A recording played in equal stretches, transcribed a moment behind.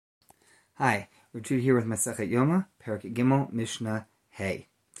Hi, we're Jude here with Masechet Yoma, Perek Gimel, Mishnah Hey.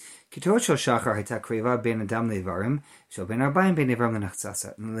 Kitorot shel shachar hayta kreva ben adam levarim, shel ben arbaim ben levarim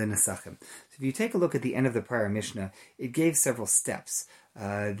lenesachim. So if you take a look at the end of the prior Mishnah, it gave several steps.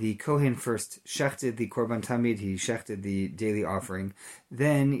 The Kohen first shechted the Korban Tamid, he shechted the daily offering.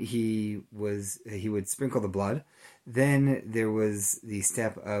 Then he would sprinkle the blood. Then there was the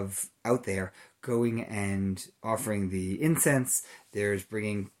step of out there going and offering the incense. There's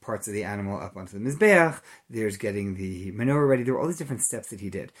bringing parts of the animal up onto the Mizbeach. There's getting the menorah ready. There were all these different steps that he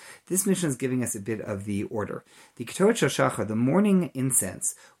did. This Mishnah is giving us a bit of the order. The Ketoret Shel Shachar, the morning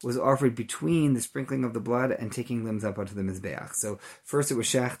incense, was offered between the sprinkling of the blood and taking limbs up onto the Mizbeach. So first it was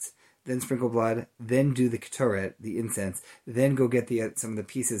shecht, then sprinkle blood, then do the ketoret, the incense, then go get some of the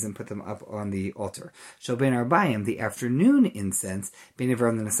pieces and put them up on the altar. Shel ben arbaim, the afternoon incense, ben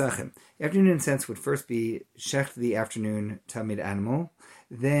levarim lenesachim. Afternoon incense would first be shecht the afternoon tamid animal,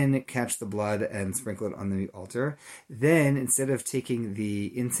 then catch the blood and sprinkle it on the altar. Then, instead of taking the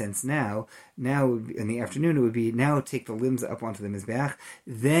incense now in the afternoon, it would be now take the limbs up onto the Mizbeach,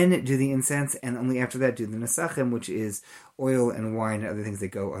 then do the incense, and only after that do the Nesachim, which is oil and wine and other things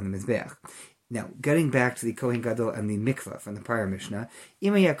that go on the Mizbeach. Now, getting back to the Kohen Gadol and the mikvah from the prior Mishnah,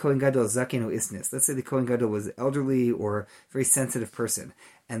 Imaya Kohen Gadol Zaken o Isnis. Let's say the Kohen Gadol was elderly or very sensitive person,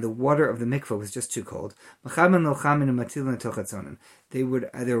 and the water of the mikvah was just too cold. They would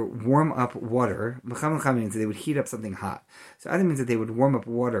either warm up water. Means they would heat up something hot. So either means that they would warm up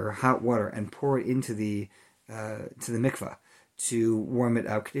water, hot water, and pour it into the mikvah to warm it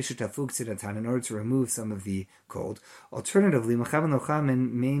out, in order to remove some of the cold. Alternatively,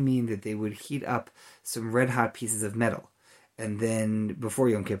 may mean that they would heat up some red-hot pieces of metal, and then before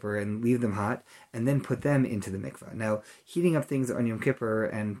Yom Kippur, and leave them hot, and then put them into the mikvah. Now, heating up things on Yom Kippur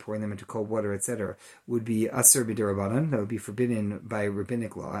and pouring them into cold water, etc., would be asur b'derabanan. That would be forbidden by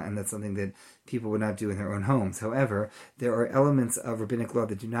rabbinic law, and that's something that people would not do in their own homes. However, there are elements of rabbinic law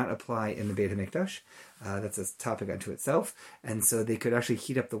that do not apply in the Beit HaMikdash. That's a topic unto itself, and so they could actually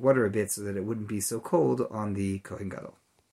heat up the water a bit so that it wouldn't be so cold on the Kohen Gadol.